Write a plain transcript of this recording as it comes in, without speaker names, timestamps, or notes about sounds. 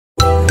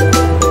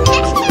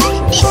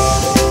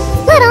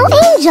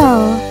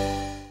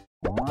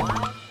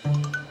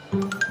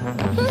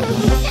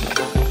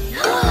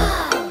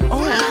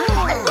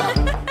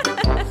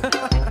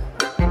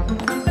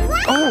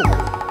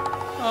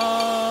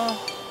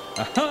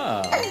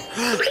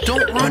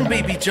Don't run,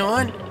 Baby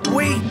John.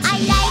 Wait. I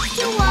like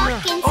to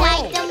walk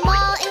inside the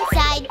mall,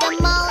 inside the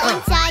mall,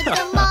 inside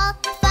the mall.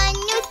 Fun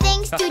new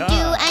things to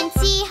do and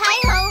see.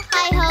 Hi-ho,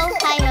 hi-ho,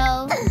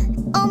 hi-ho.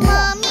 Oh,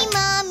 Mommy,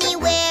 Mommy,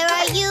 where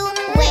are you?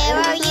 Where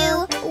are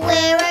you?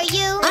 Where are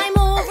you? I'm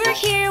over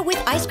here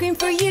with ice cream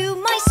for you,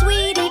 my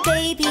sweetie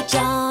Baby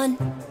John.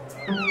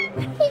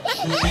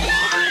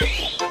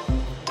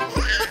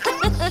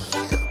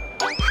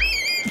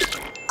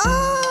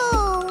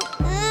 Oh!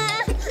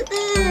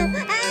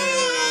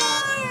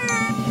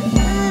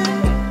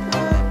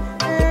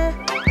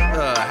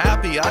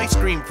 Happy ice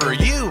cream for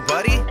you,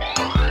 buddy.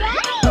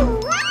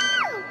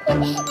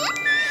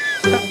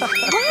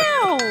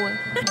 Wow!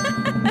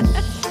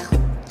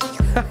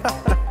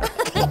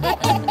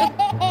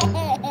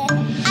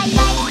 I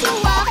like to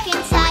walk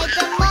inside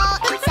the mall,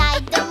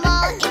 inside the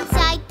mall,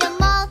 inside the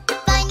mall.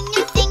 Fun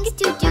new things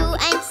to do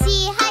and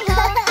see.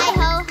 Hi-ho,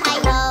 hi-ho,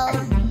 hi-ho.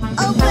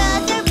 Oh,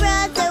 brother,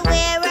 brother,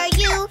 where are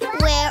you?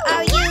 Where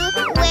are you?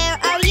 Where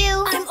are you?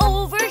 I'm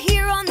over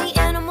here on the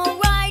animal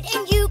ride,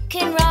 and you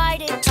can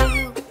ride it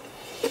too.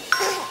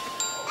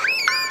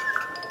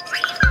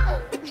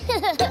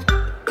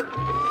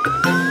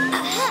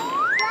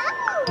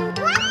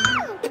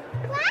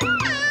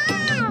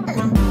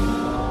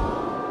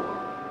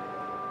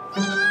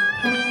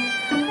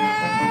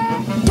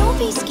 Don't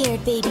be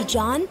scared, Baby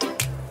John.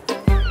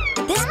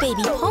 This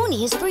baby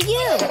pony is for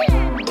you.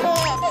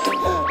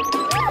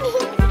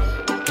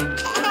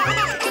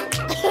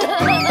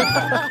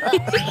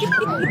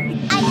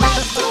 I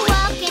like to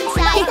walk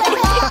inside the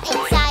mall,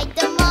 inside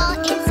the mall,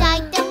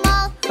 inside the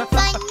mall.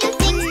 Fun new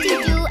things to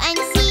do and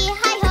see.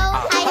 Hi-ho,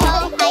 hi-ho,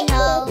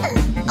 hi-ho.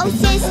 Oh,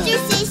 sister,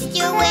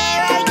 sister,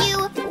 where are you?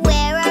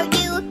 Where are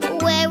you?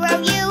 Where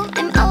are you?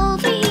 I'm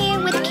over here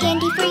with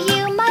candy for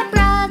you, my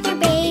brother,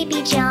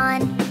 Baby John.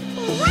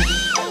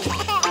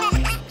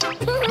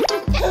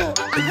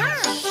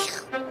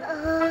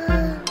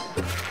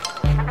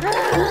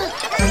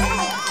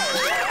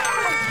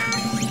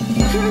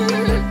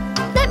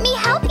 Let me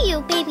help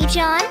you, Baby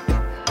John.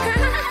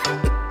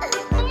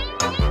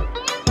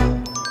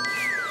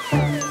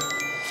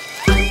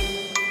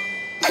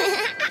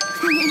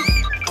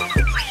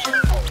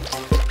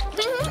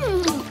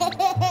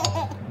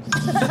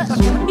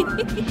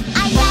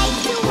 I like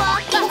to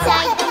walk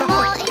inside the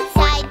mall,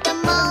 inside the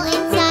mall,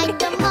 inside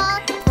the mall.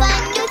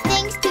 Fun new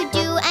things to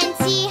do and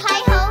see.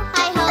 Hi-ho,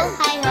 hi-ho,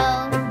 hi-ho.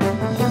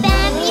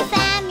 Family,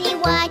 family,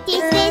 what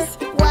is this?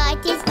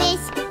 What is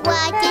this?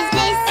 What is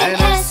this? An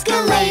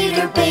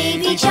escalator,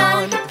 Baby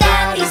John,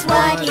 that is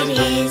what it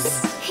is.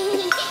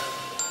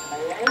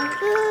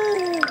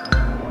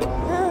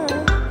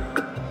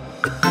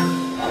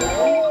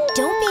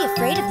 Don't be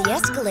afraid of the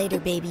escalator,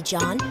 Baby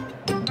John.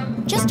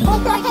 Just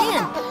hold my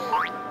hand.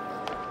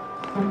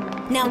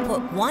 Now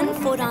put one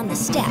foot on the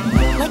step,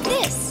 like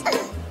this.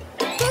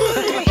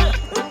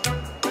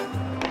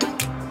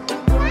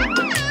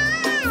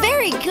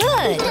 Very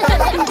good.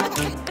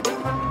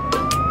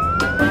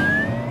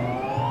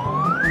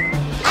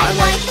 I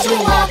like to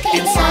walk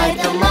inside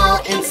the mall,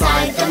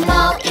 inside the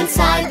mall,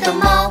 inside the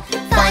mall.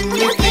 Fun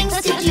new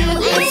things to do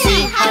and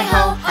see.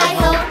 Hi-ho,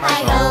 hi-ho,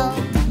 hi-ho.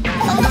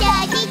 Oh,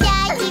 Daddy,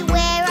 Daddy,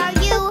 where are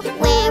you?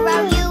 Where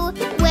are you?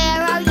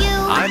 Where are you?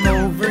 I'm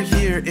over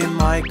here in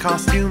my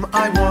costume.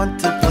 I want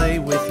to play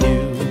with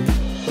you.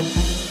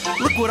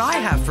 Look what I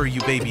have for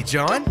you, Baby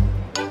John.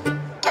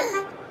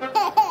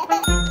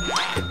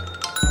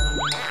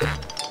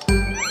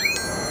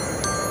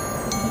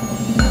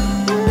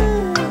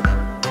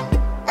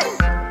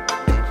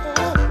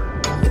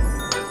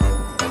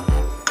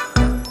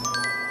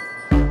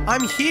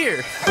 I'm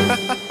here.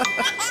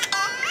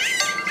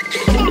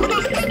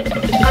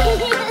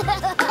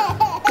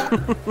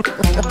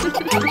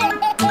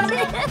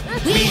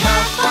 We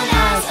have fun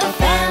as a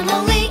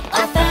family,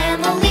 a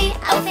family,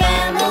 a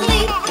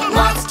family.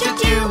 Lots to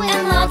do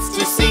and lots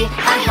to see.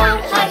 Hi-ho,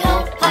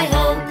 hi-ho,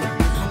 hi-ho.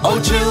 Oh,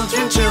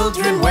 children,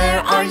 children, where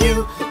are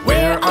you?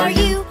 Where are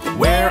you?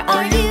 Where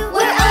are you?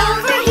 We're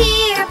over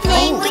here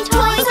playing with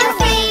toys, our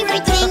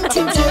favorite thing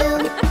to do.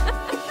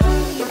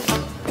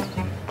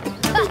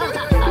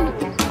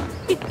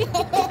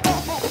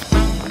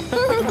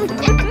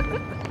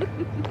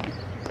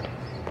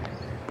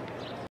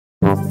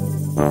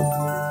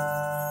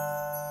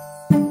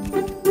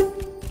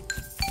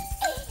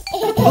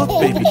 Look,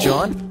 Baby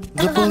John,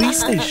 the police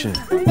station.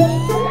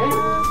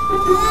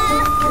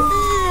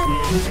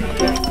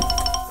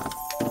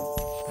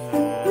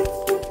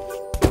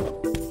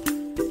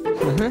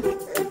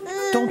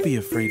 Don't be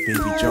afraid,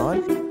 Baby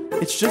John.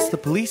 It's just the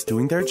police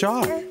doing their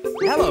job.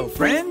 Hello,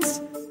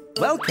 friends.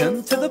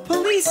 Welcome to the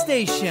police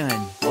station.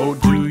 Oh,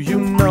 do you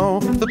know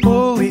the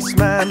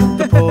policeman,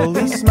 the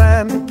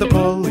policeman, the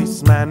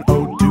policeman?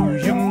 Oh, do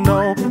you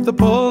know the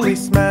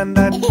policeman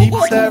that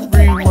keeps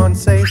everyone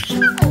safe?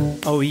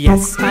 Oh,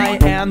 yes, I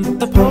am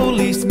the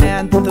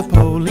policeman, the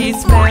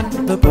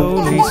policeman, the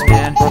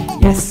policeman.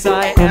 Yes,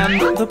 I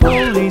am the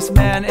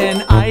policeman,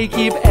 and I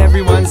keep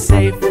everyone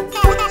safe.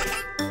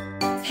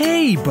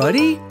 Hey,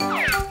 buddy.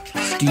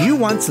 Do you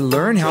want to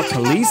learn how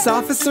police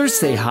officers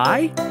say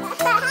hi?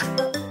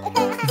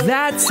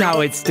 That's how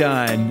it's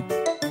done.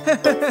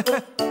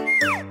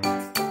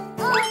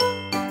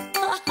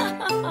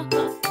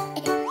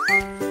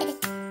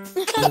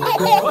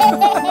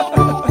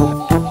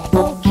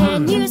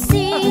 Can you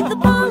see the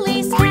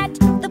police hat?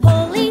 The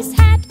police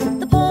hat,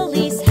 the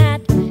police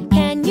hat.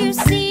 Can you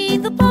see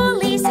the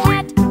police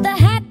hat? The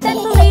hat that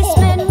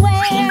policemen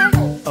wear.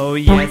 Oh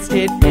yes,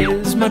 it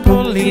is my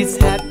police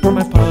hat,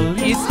 my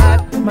police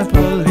hat, my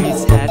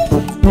police hat.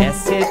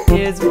 Yes, it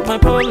is my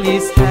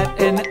police hat,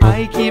 and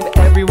I keep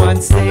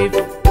everyone safe.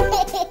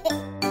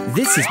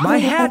 This is my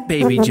hat,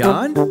 Baby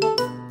John.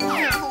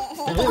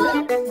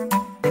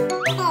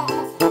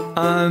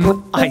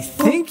 I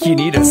think you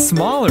need a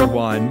smaller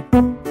one.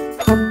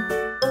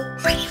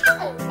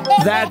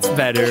 That's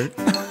better.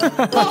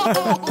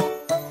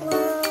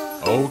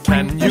 Oh,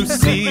 can you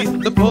see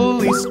the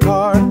police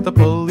car, the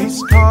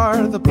police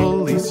car, the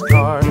police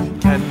car?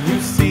 Can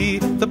you see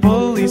the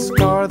police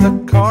car, the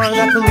car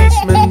that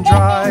policemen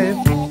drive?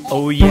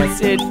 Oh yes,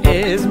 it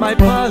is my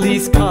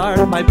police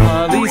car, my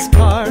police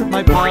car,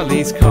 my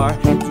police car.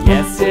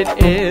 Yes, it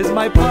is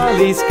my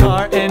police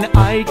car, and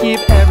I keep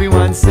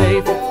everyone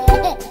safe.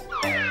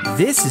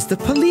 This is the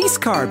police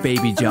car,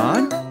 Baby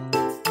John.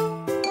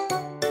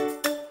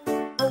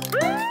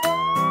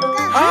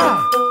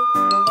 Ah!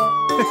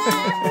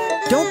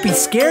 Don't be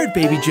scared,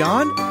 Baby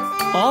John.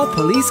 All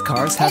police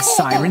cars have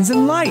sirens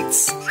and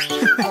lights.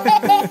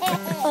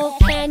 Oh,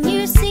 can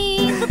you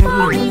see the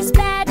police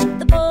badge?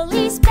 The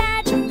police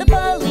badge, the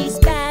police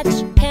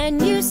badge. Can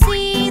you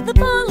see the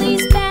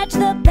police badge?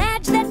 The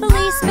badge that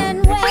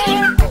policemen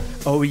wear.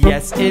 Oh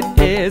yes, it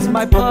is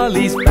my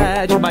police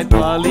badge, my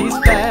police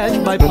badge,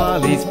 my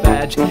police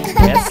badge.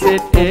 Yes,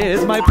 it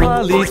is my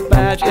police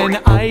badge,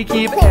 and I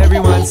keep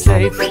everyone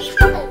safe.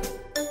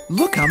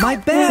 Look how my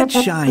badge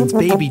shines,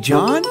 Baby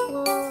John.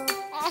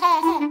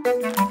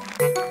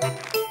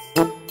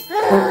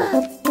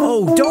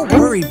 Oh, don't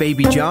worry,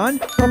 Baby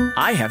John.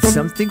 I have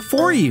something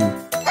for you.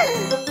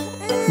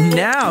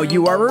 Now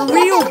you are a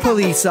real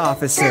police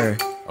officer.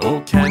 Oh,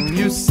 can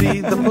you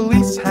see the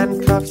police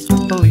handcuffs,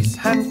 police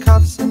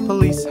handcuffs,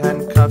 police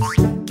handcuffs?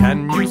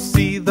 Can you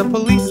see the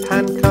police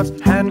handcuffs,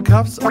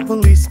 handcuffs a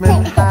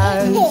policeman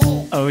has?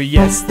 Oh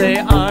yes, they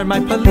are my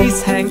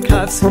police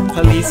handcuffs,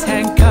 police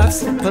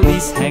handcuffs,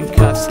 police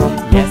handcuffs.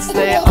 Yes,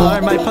 they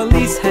are my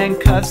police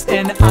handcuffs,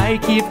 and I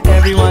keep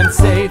everyone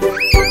safe.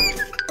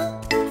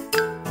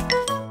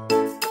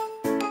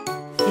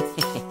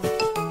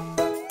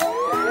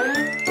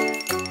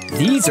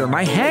 These are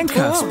my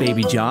handcuffs,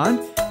 Baby John.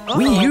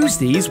 We use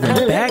these when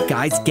bad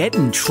guys get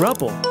in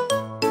trouble.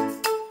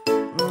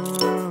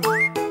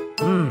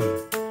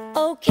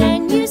 Oh,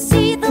 can you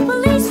see the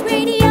police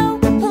radio?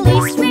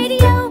 Police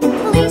radio,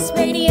 police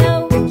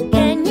radio.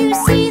 Can you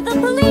see the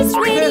police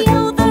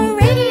radio? The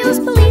radio's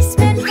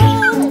policemen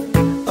hold.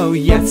 Oh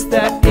yes,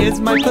 that is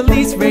my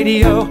police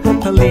radio,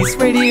 police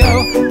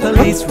radio,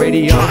 police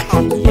radio.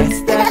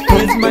 Yes, that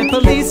is my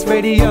police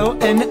radio,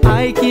 and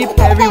I keep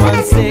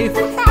everyone safe.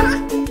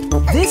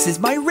 This is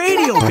my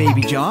radio,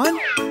 Baby John.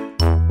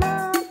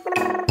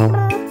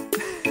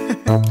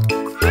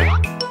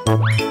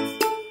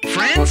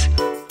 Friends,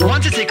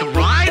 want to take a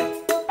ride?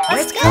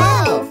 Let's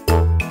go!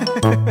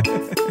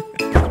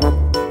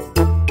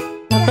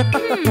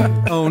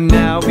 Oh,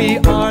 now we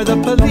are the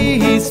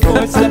police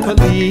force, the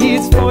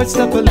police force,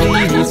 the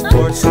police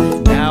force.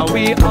 Now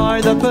we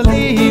are the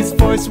police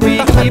force, we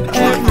keep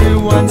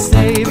everyone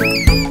safe.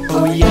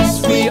 Oh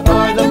yes, we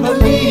are the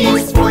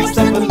police force,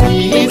 the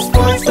police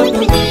force, the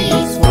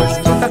police force.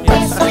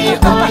 Yes, we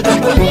are the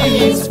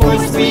police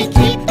force, we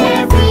keep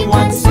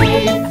everyone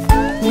safe.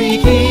 We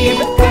keep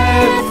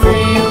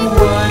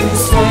everyone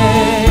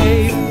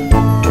safe.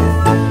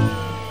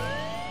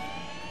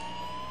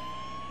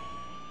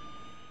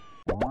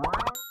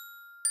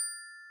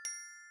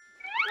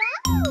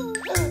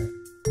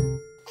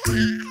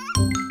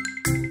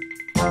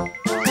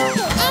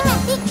 I'm a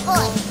big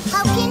boy.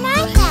 How can I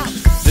help?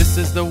 This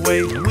is the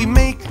way we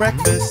make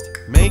breakfast,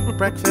 make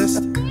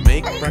breakfast,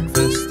 make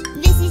breakfast.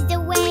 This is the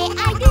way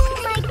I do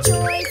my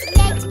chores.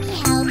 Let me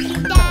help you,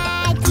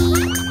 Daddy.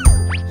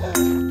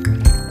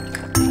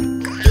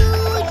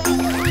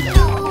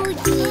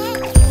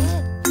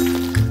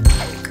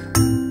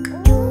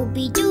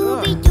 Dooby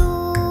dooby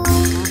doo.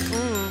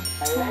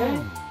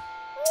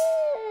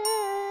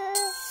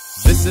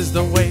 This is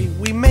the way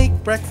we make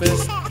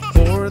breakfast.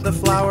 Pour the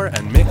flour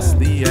and mix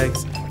the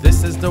eggs.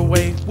 This is the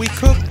way we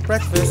cook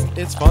breakfast.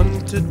 It's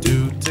fun to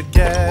do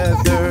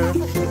together.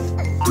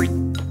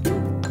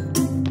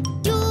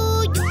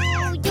 Doo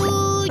doo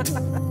doo doo.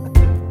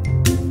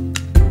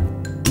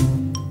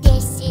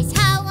 This is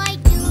how I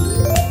do.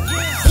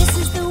 This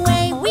is the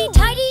way we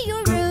tidy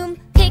your room.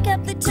 Pick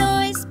up the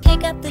toys,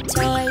 pick up the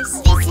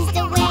toys. This is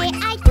the way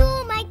I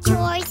do my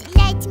chores.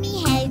 Let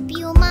me help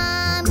you,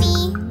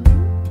 Mommy.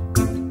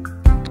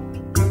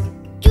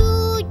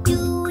 Doo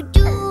doo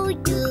doo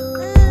doo.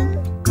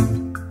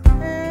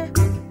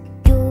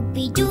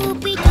 Dooby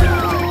dooby doo.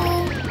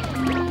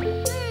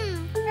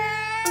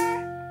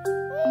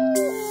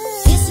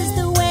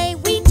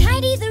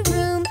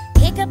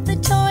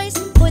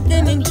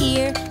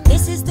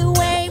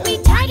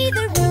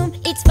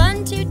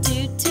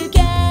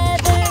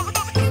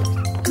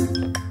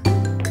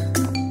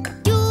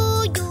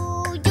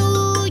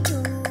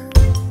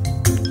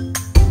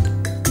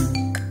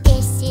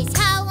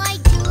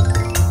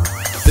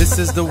 This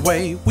is the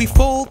way we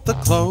fold the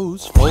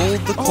clothes,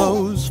 fold the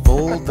clothes,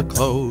 fold the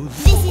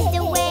clothes. This is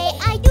the way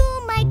I do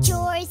my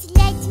chores.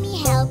 Let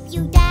me help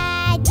you,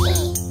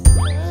 Daddy.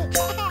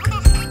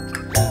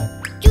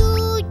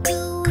 Do,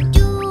 do,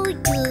 do,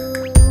 do.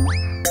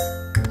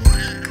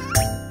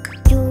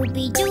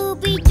 Dooby,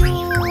 dooby,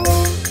 doo.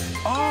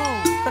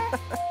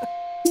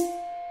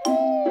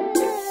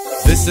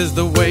 This is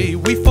the way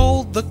we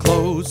fold the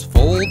clothes,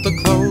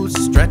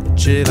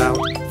 stretch it out.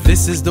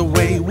 This is the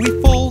way we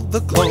fold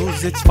the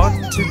clothes. It's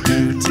fun to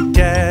do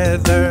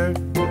together.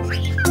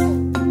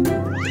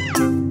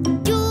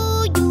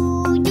 Do,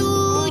 do,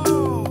 do,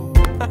 do.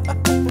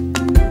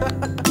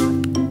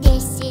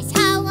 This is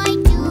how I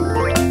do.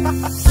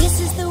 This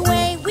is the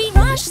way we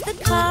wash the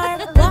car,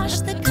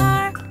 wash the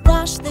car,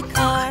 wash the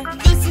car.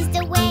 This is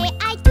the way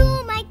I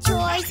do my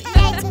chores.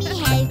 Let me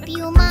help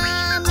you,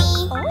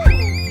 Mommy.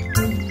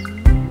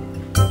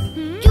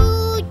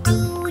 Do,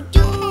 do,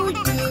 do,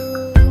 do.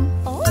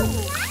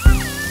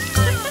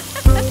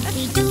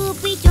 Doopy,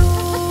 doopy, doo.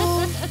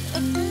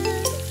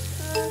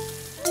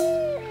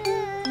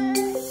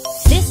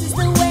 This is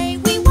the way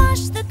we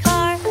wash the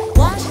car,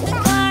 wash the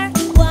car,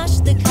 wash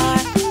the car.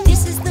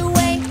 This is the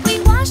way we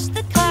wash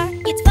the car.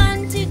 It's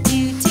fun to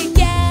do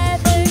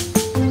together.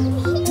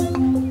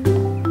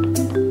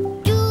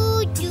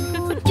 Do, do,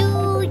 do,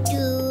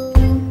 do.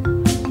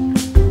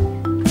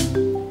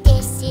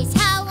 This is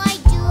how I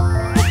do.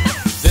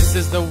 This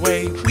is the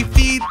way we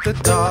feed the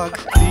dog,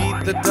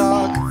 feed the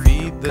dog,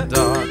 feed the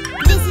dog.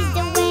 This is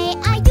the way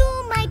I do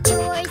my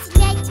chores.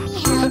 Let me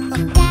help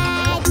you,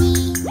 Daddy.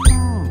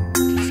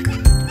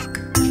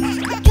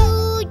 Do,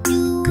 do,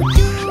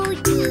 do,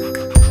 do.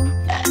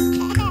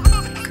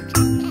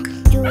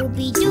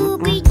 Dooby,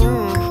 dooby,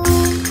 doo.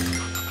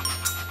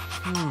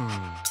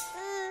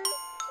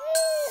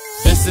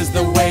 This is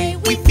the way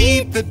we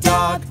feed the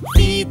dog,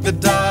 feed the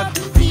dog,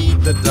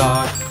 feed the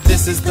dog.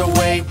 This is the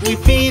way we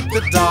feed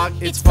the dog.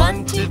 It's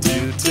fun to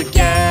do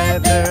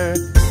together.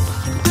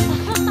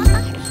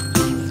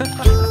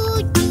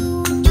 Do,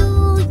 do,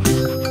 do, do.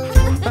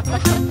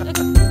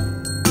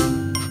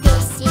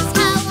 This is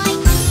how I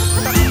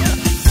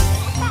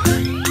do.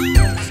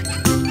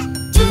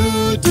 Do,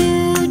 do,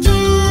 do,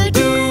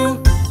 do.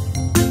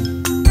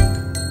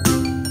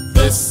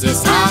 This is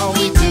how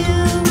we do.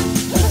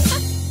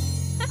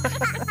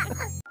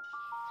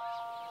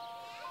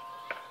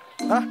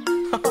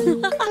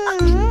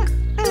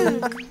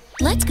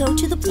 Let's go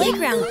to the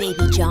playground,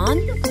 Baby John.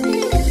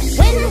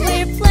 When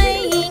we're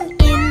playing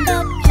in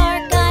the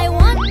park, I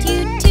want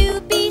you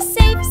to be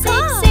safe,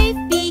 safe, safe.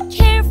 Be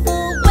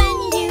careful when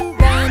you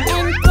run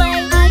and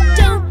play. I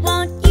don't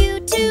want you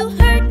to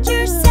hurt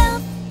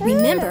yourself.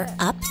 Remember,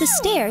 up the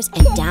stairs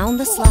and down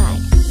the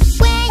slide.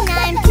 When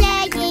I'm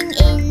playing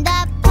in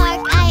the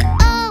park, I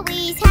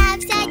always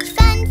have such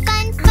fun,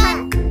 fun,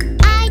 fun.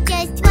 I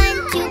just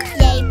want to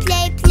play,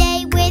 play,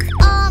 play with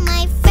all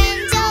my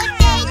friends all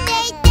day,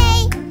 day,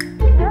 day.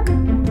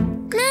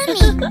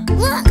 Mommy,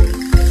 look!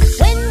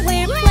 When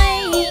we're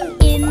playing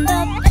in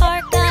the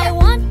park, I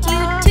want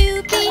you to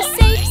be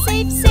safe,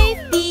 safe, safe.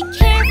 Be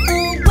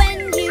careful when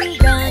you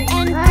run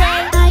and play.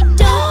 I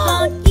don't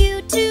want you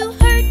to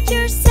hurt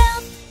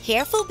yourself.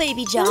 Careful,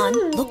 Baby John.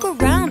 Look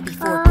around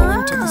before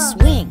going to the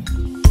swing.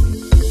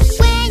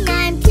 When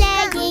I'm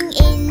playing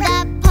in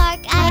the park,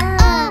 I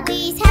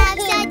always have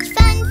such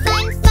fun,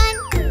 fun, fun.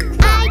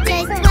 I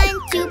just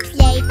want to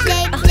play,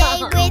 play, play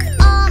with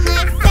all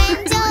my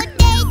friends all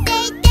day,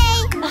 day, day.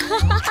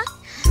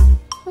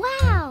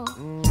 Wow!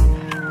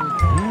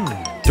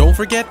 Don't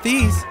forget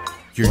these.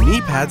 Your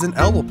knee pads and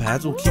elbow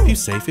pads will keep you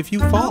safe if you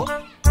fall.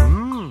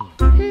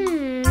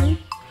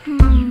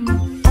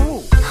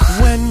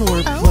 When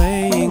we're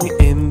playing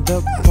in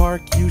the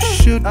park, you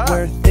should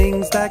wear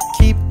things that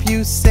keep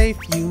you safe.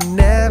 You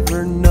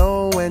never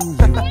know when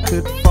you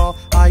could fall.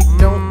 I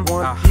don't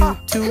want you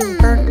to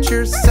hurt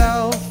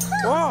yourself.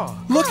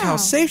 Look how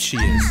safe she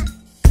is.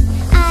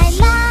 I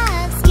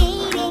love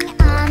skating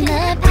on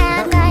the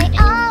path. I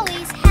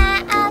always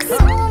have so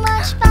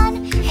much fun.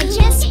 I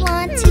just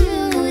want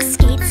to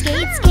skate,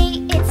 skate,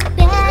 skate. It's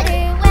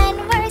better when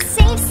we're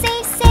safe,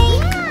 safe,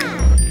 safe.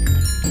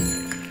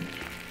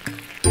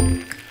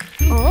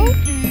 Oh?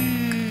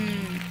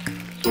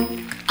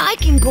 I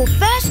can go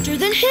faster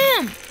than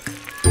him.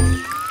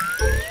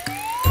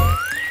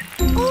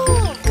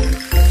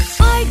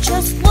 I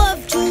just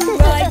love to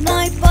ride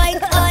my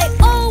bike. I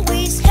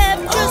always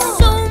have just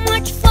so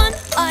much fun.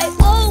 I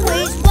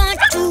always want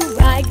to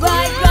ride,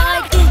 ride,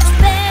 ride. It's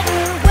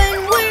better when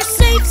we're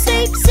safe,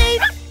 safe,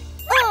 safe.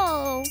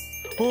 Oh.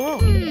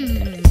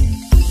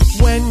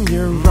 When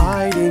you're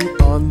riding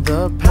on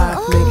the path,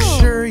 make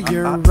sure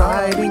you're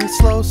riding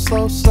slow,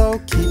 slow, slow.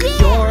 Keep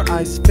your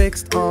eyes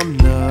fixed on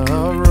the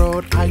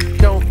road. I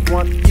don't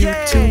want you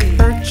to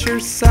hurt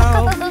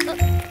yourself.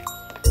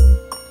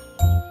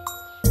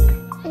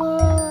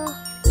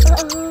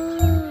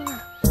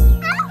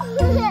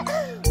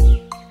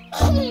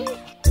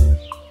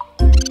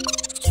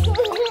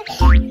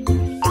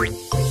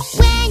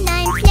 When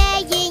I'm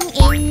playing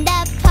in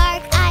the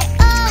park, I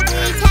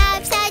always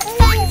have such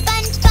fun,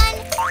 fun, fun.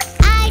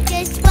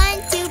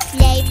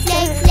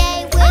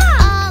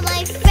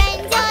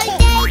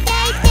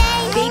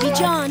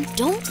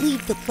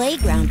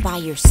 playground by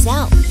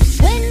yourself.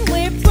 When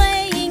we're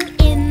playing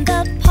in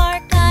the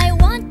park, I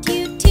want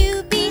you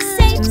to be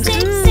safe,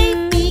 safe,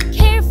 safe. Be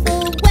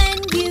careful when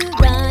you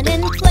run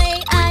and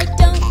play. I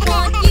don't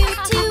want you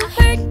to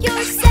hurt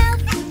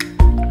yourself.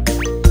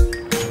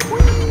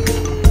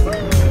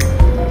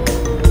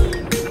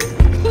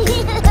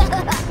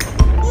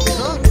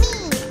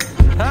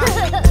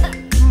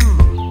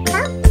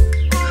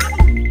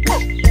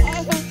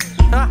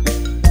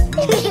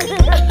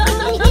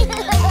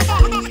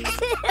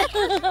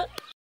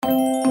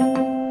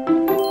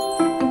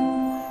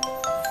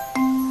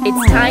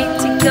 It's time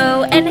to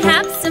go and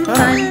have some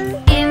fun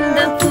in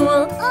the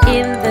pool,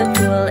 in the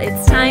pool.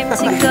 It's time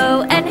to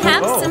go and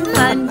have some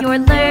fun. You're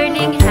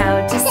learning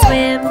how to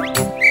swim.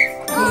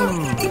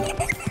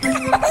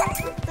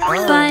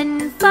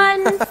 Fun, fun,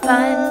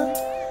 fun.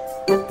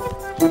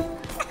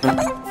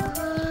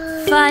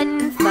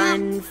 Fun,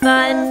 fun,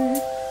 fun.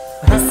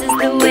 This is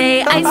the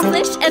way I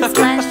splish and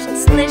splash,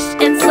 splish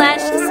and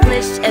splash,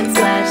 splish and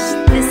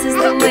splash. This is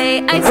the way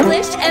I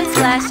splish and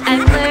splash.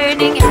 I'm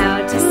learning how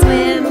to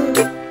swim.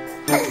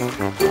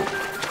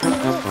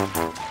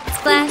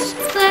 Splash,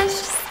 splash,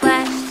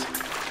 splash.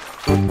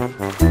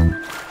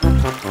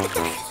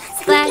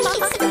 Splash,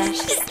 splash,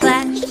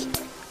 splash.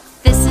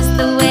 This is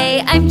the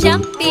way I'm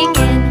jumping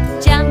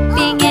in,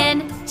 jumping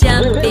in,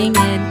 jumping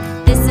in.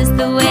 This is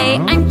the way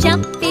I'm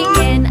jumping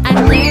in.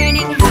 I'm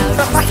learning how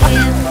to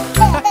swim.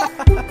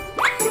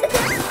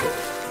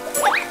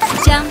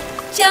 Jump,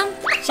 jump,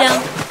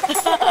 jump.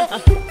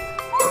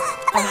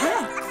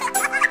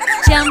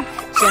 Jump,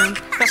 jump,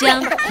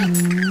 jump.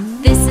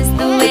 This is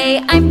the way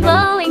I'm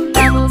blowing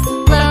bubbles,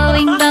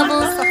 blowing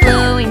bubbles,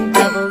 blowing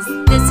bubbles.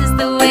 This is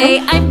the way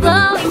I'm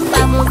blowing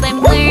bubbles.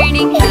 I'm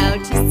learning how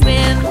to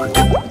swim.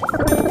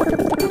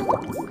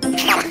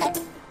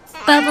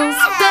 Bubbles,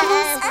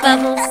 bubbles,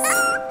 bubbles.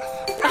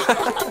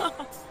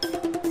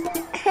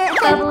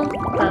 Bubble,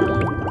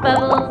 bubble,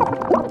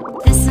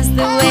 bubble. This is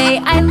the way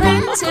I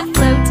learn to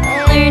float,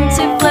 learn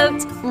to float,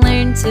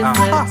 learn to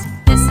float.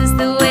 This is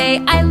the way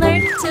I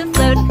learn to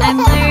float. I'm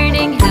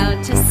learning how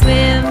to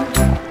swim.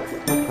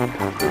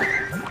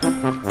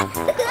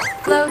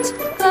 Float,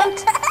 float,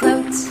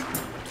 float.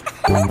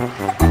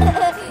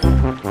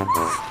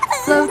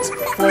 Float,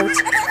 float,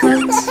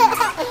 float.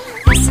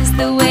 This is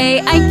the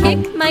way I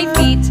kick my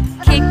feet,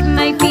 kick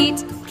my feet,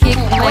 kick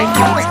my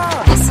feet.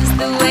 This is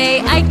the way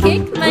I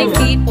kick my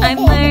feet. I'm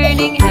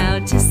learning how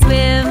to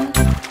swim.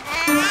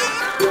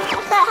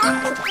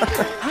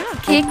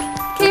 Kick,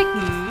 kick,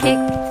 kick.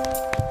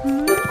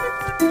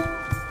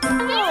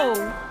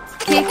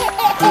 Kick,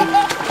 kick,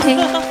 kick.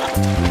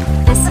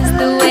 This is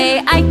the way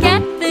I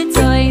get the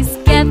toys,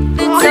 get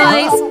the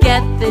toys,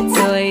 get the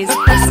toys.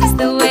 This is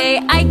the way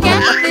I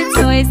get the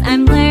toys.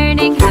 I'm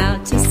learning how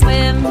to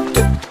swim.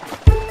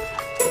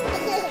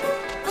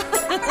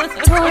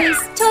 Toys,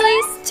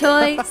 toys,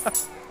 toys.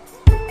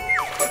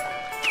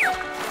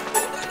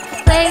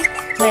 Play,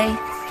 play,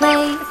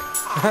 play.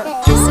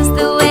 This is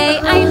the way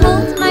I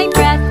hold my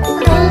breath,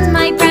 hold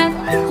my breath,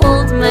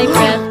 hold my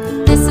breath.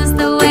 This is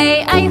the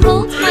way I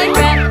hold my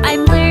breath.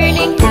 I'm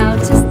learning how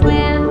to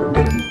swim.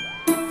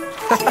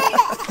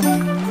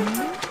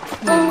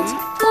 Hold,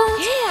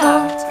 hold,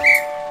 hold.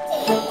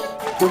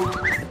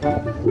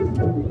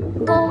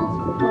 Hold,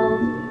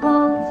 hold,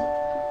 hold.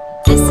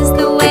 This is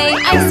the way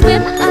I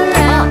swim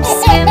around,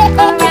 swim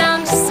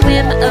around,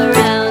 swim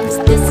around.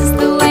 This is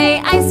the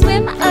way I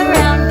swim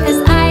around,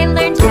 'cause I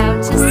learned how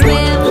to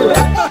swim.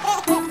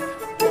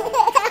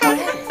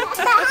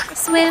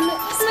 Swim,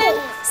 swim,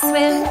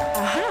 swim.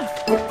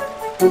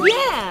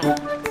 Yeah!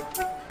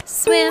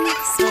 Swim,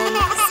 swim,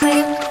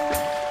 swim.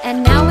 And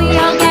now we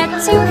all get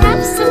to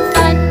have some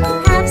fun,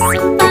 have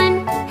some fun,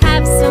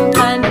 have some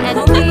fun. And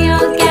we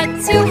all get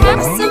to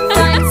have some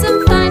fun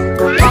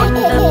in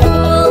the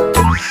pool.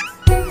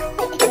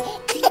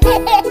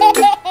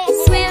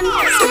 Swim,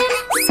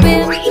 swim,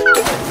 swim.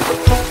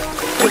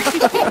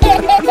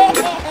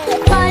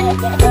 Fun,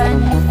 fun,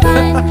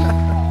 fun.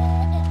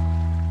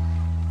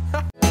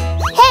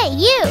 Hey,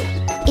 you!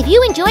 If you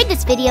enjoyed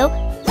this video,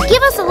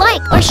 give us a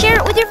like or share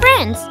it with your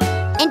friends.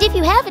 And if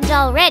you haven't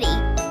already,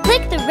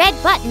 click the red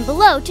button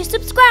below to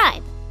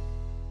subscribe.